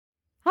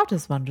How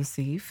does one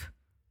receive?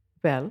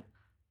 Well,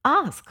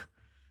 ask.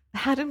 I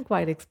hadn't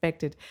quite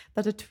expected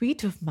that a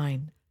tweet of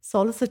mine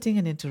soliciting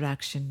an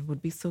interaction would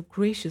be so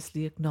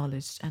graciously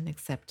acknowledged and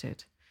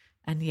accepted.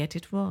 And yet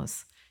it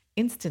was,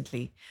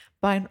 instantly,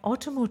 by an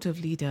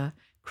automotive leader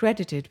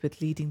credited with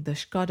leading the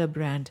Skoda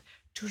brand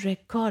to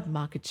record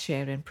market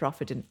share and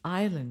profit in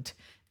Ireland,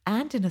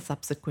 and in a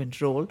subsequent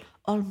role,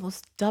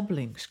 almost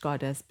doubling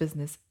Skoda's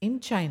business in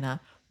China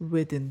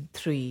within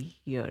 3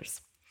 years.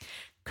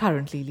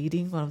 Currently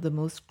leading one of the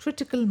most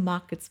critical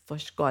markets for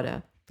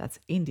Skoda, that's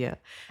India,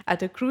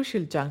 at a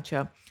crucial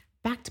juncture,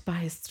 backed by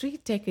his 3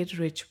 decade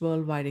rich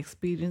worldwide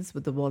experience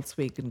with the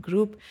Volkswagen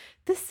Group,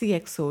 this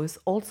CXO is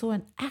also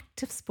an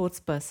active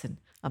sportsperson,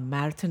 a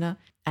marathoner,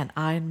 an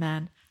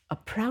Ironman, a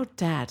proud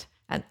dad,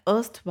 an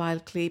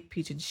erstwhile clay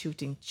pigeon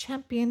shooting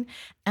champion,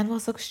 and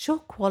was a show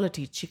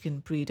quality chicken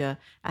breeder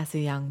as a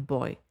young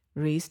boy,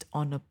 raised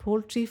on a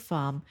poultry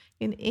farm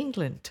in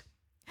England.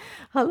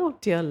 Hello,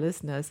 dear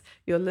listeners.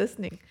 You're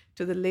listening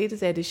to the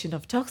latest edition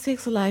of Toxic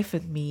So Life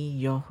with me,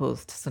 your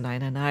host,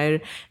 Sunaina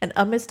Nair. And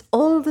amidst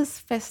all this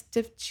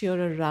festive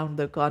cheer around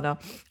the corner,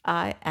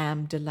 I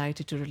am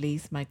delighted to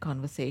release my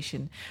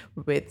conversation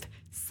with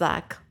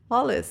Zach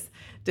Hollis,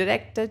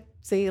 Director,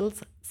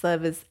 Sales,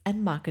 Service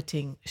and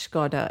Marketing,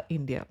 Skoda,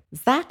 India.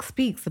 Zach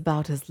speaks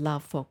about his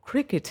love for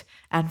cricket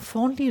and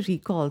fondly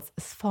recalls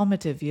his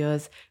formative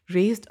years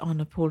raised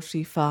on a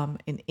poultry farm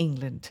in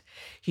England.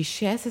 He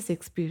shares his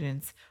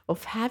experience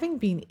of having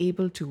been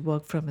able to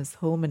work from his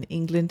home in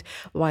England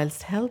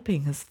whilst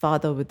helping his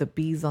father with the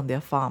bees on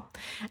their farm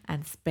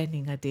and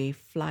spending a day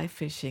fly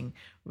fishing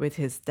with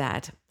his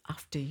dad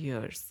after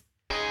years.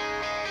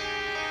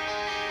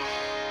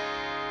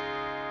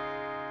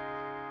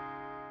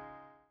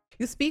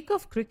 You speak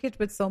of cricket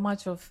with so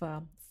much of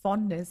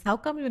fondness. How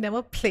come you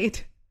never played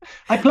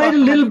I or played a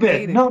have little you bit,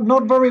 played it?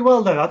 not very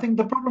well though. I think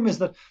the problem is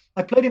that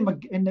I played in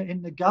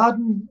the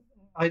garden.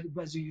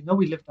 As you know,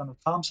 we lived on a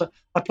farm, so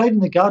I played in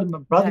the garden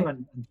with my brother Right.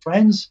 and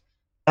friends.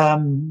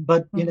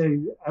 But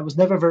Mhm. I was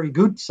never very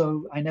good,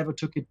 so I never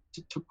took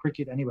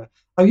cricket anywhere.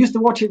 I used to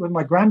watch it with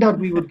my granddad.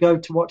 We would go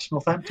to watch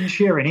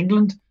Northamptonshire in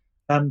England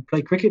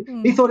play cricket.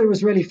 He Mm. thought it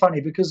was really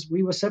funny because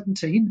we were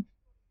 17.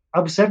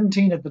 I was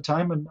 17 at the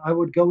time, and I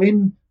would go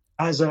in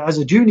as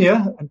a junior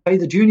and pay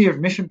the junior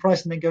admission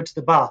price, and then go to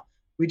the bar,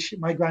 which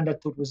my granddad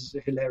thought was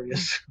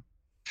hilarious.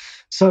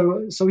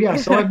 So yeah,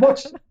 so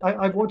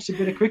I've watched a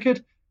bit of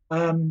cricket.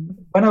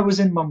 When I was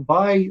in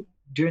Mumbai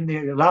during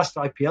the last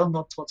IPL,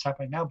 not what's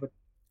happening now, but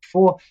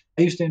before,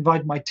 I used to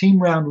invite my team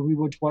round and we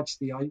would watch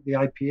the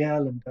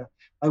IPL, and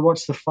I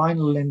watched the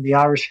final in the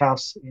Irish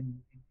House in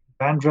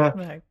Bandra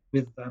Right.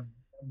 with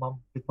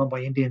with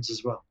Mumbai Indians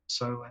as well.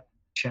 So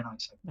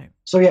Chennai. So, Right.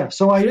 so yeah,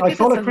 so I Cricket is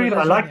follow a cricket.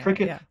 I religion. like Yeah.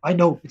 cricket. Yeah. I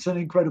know it's an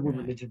incredible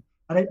Right. religion,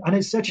 and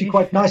it's actually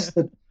quite nice Yeah.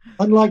 that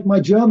unlike my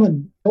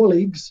German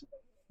colleagues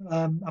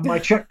and my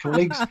Czech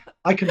colleagues,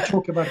 I can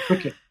talk about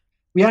cricket.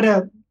 We had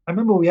a, I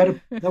remember we had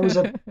a,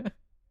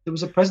 there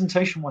was a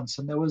presentation once,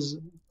 and there was,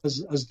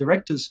 as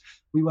directors,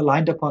 we were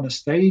lined up on a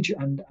stage,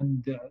 and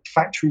the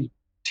factory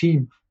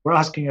team were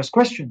asking us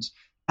questions.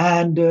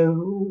 And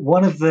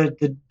one of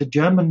the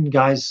German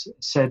guys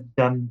said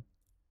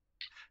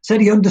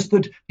he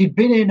understood. He'd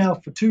been here now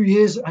for 2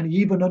 years, and he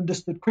even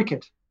understood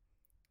cricket.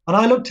 And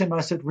I looked at him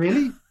and I said,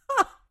 "Really?"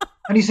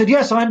 And he said,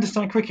 "Yes, I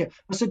understand cricket."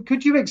 I said,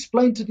 "Could you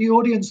explain to the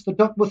audience the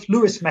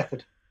Duckworth-Lewis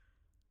method?"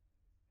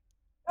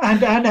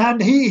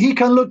 And he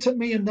kind of looked at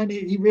me, and then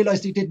he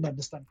realized he didn't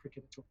understand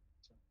cricket at all.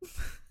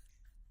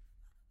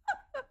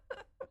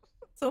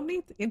 So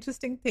many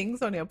interesting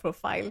things on your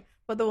profile.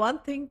 But the one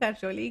thing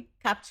that really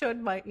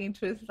captured my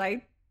interest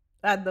right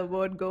at the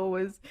word go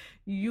was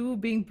you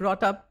being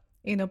brought up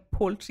in a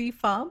poultry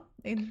farm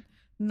in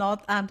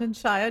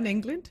Northamptonshire in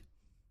England,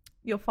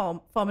 your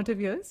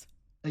formative years.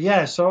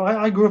 Yeah, so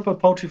I grew up a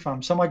poultry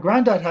farm. So my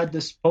granddad had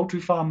this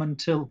poultry farm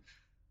until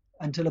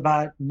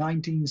about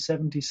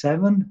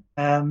 1977.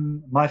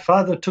 My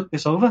father took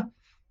this over,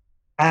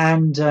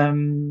 and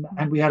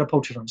Mm. we had a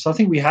poultry farm. So I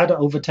think we had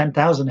over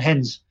 10,000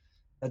 hens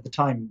at the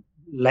time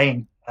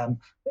laying.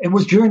 It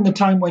was during the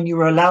time when you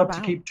were allowed to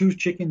Wow. keep two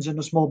chickens in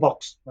a small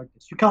box like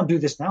this. You can't do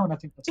this now, and I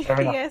think that's fair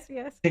enough. Yes,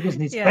 yes. Chickens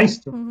need Yeah. space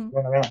to Hmm.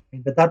 run around.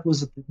 But that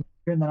was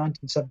during the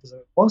 1970s.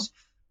 It was.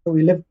 So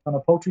we lived on a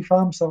poultry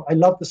farm. So I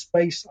love the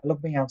space. I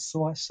love being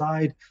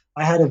outside.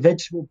 I had a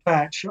vegetable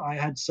patch. I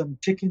had some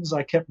chickens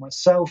I kept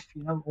myself.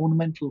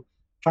 Ornamental,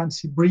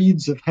 fancy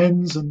breeds of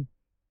hens, and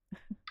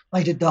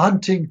I did the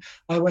hunting.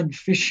 I went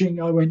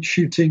fishing. I went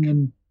shooting,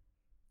 and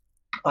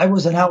I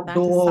was an Wow, that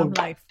is some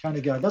outdoor life. kind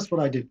of guy. That's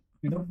what I did.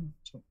 Mhm.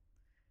 So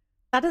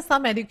That is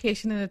some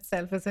education in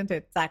itself, isn't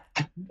it, Zach?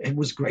 it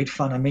was great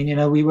fun. I mean,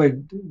 we were,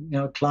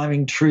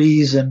 climbing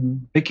trees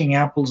and picking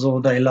apples all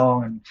day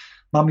long. And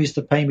Mum used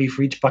to pay me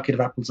for each bucket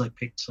of apples I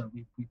picked. So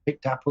we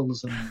picked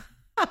apples,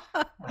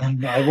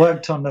 and I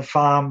worked on the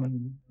farm,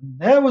 and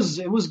it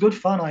was good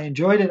fun. I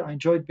enjoyed it. I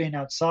enjoyed being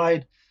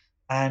outside,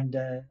 and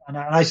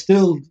I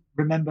still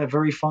remember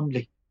very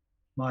fondly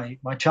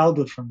my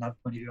childhood from that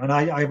point of view. And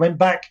I went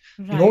back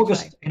in Right, right.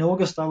 August. In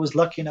August, I was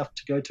lucky enough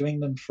to go to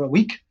England for a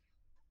week.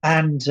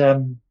 And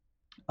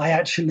I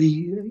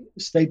actually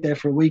stayed there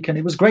for a week, and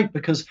it was great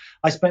because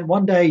I spent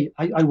one day.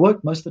 I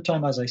worked most of the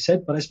time, as I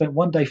said, but I spent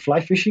one day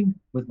fly fishing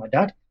with my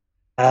dad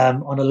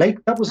on a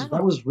lake. That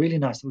Oh. was really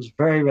nice. It was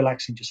very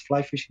relaxing, just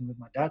fly fishing with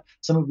my dad.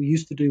 Something we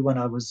used to do when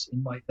I was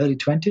in my early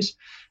 20s.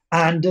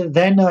 And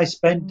then I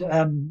spent,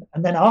 Mm.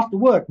 and then after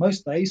work,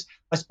 most days,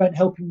 I spent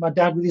helping my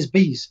dad with his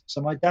bees.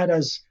 So my dad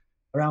has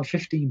around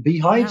 15 Wow.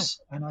 beehives,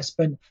 and I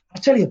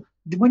tell you,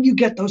 when you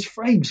get those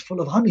frames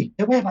full of honey,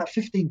 they weigh about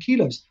 15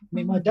 kilos. I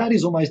mean, my Mm. dad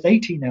is almost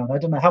 80 now, and I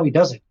don't know how he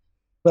does it.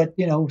 But,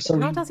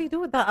 How does he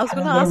do that? I was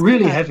going to and they're ask you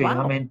really that. heavy. I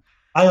Wow. mean,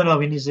 I don't know. I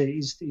mean,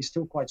 he's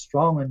still quite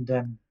strong,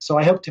 and so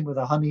I helped him with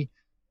the honey.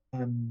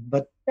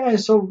 But yeah,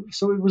 so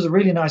it was a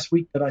really nice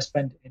week that I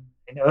spent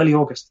in early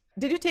August.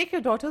 Did you take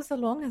your daughters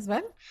along as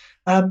well?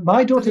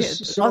 My Do they,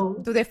 daughters, or so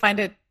do they find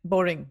it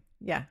boring?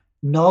 Yeah.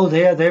 no,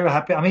 they're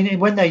happy. I mean,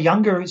 when they're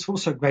younger, it's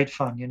also great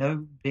fun,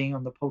 being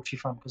on the poultry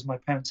farm because my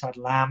parents had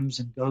lambs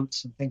and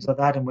goats and things like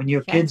that. And when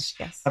you're Yes, kids,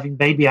 yes. having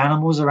baby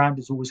animals around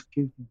is always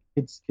cute, and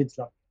kids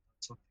love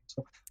that sort of thing. So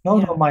no,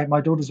 Yeah.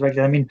 my daughter's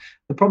regular. I mean,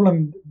 the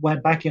problem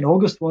went back in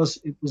August was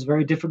it was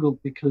very difficult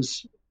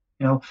because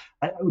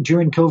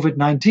during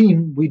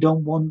COVID-19, we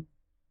don't want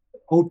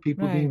old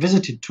people being Right.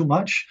 visited too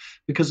much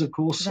because, of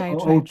course, Right,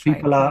 old right,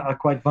 people right, right. are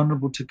quite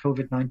vulnerable to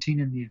COVID-19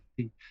 and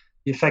the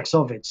effects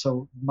of it.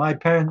 So my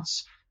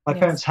Yes.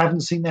 parents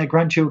haven't seen their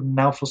grandchildren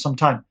now for some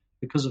time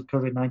because of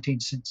COVID-19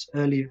 since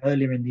earlier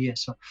in the year.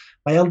 So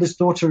my eldest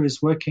daughter is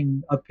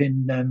working up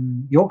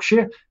in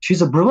Yorkshire.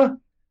 She's a brewer,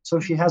 so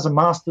she has a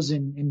master's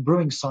in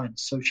brewing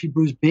science. So she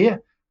brews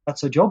beer.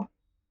 That's her job.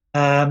 Oh,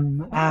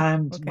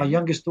 And my okay.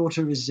 youngest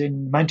daughter is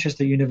in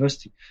Manchester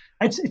University.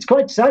 It's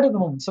quite sad at the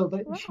moment. So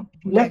that Wow. she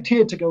left Okay.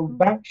 here to go Mm.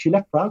 back. She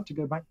left Prague to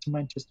go back to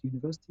Manchester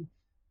University,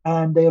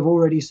 and they have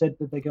already said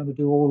that they're going to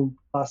do all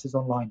classes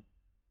online.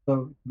 So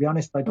to be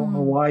honest, I don't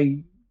know Mm.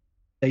 why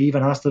they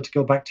even asked her to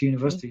go back to Mm.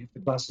 university if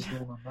the classes are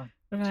all online.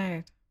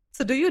 Right.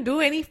 So do you do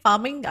any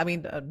farming? I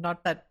mean,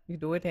 not that you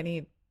do it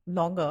any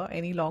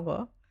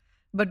longer,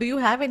 but do you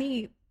have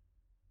any,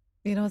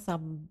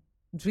 some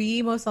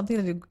dream or something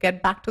that you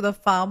get back to the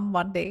farm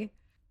one day?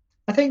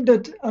 I think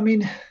that I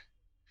mean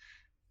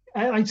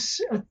I, I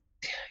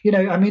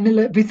I mean,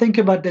 if we think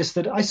about this,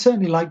 that I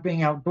certainly like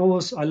being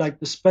outdoors. I like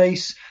the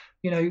space,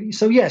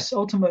 So yes,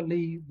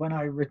 ultimately, when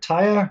I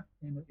retire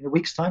in a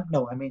week's time,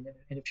 no, I mean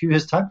in a few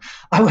years' time,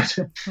 I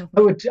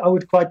would, I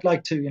would quite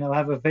like to,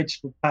 have a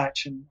vegetable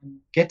patch and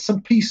get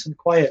some peace and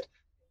quiet.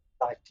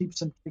 I keep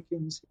some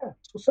chickens. Yeah,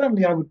 so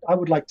certainly, I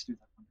would like to do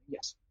that.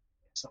 Yes,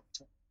 yes.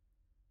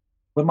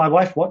 Will my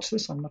wife watch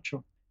this? I'm not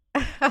sure.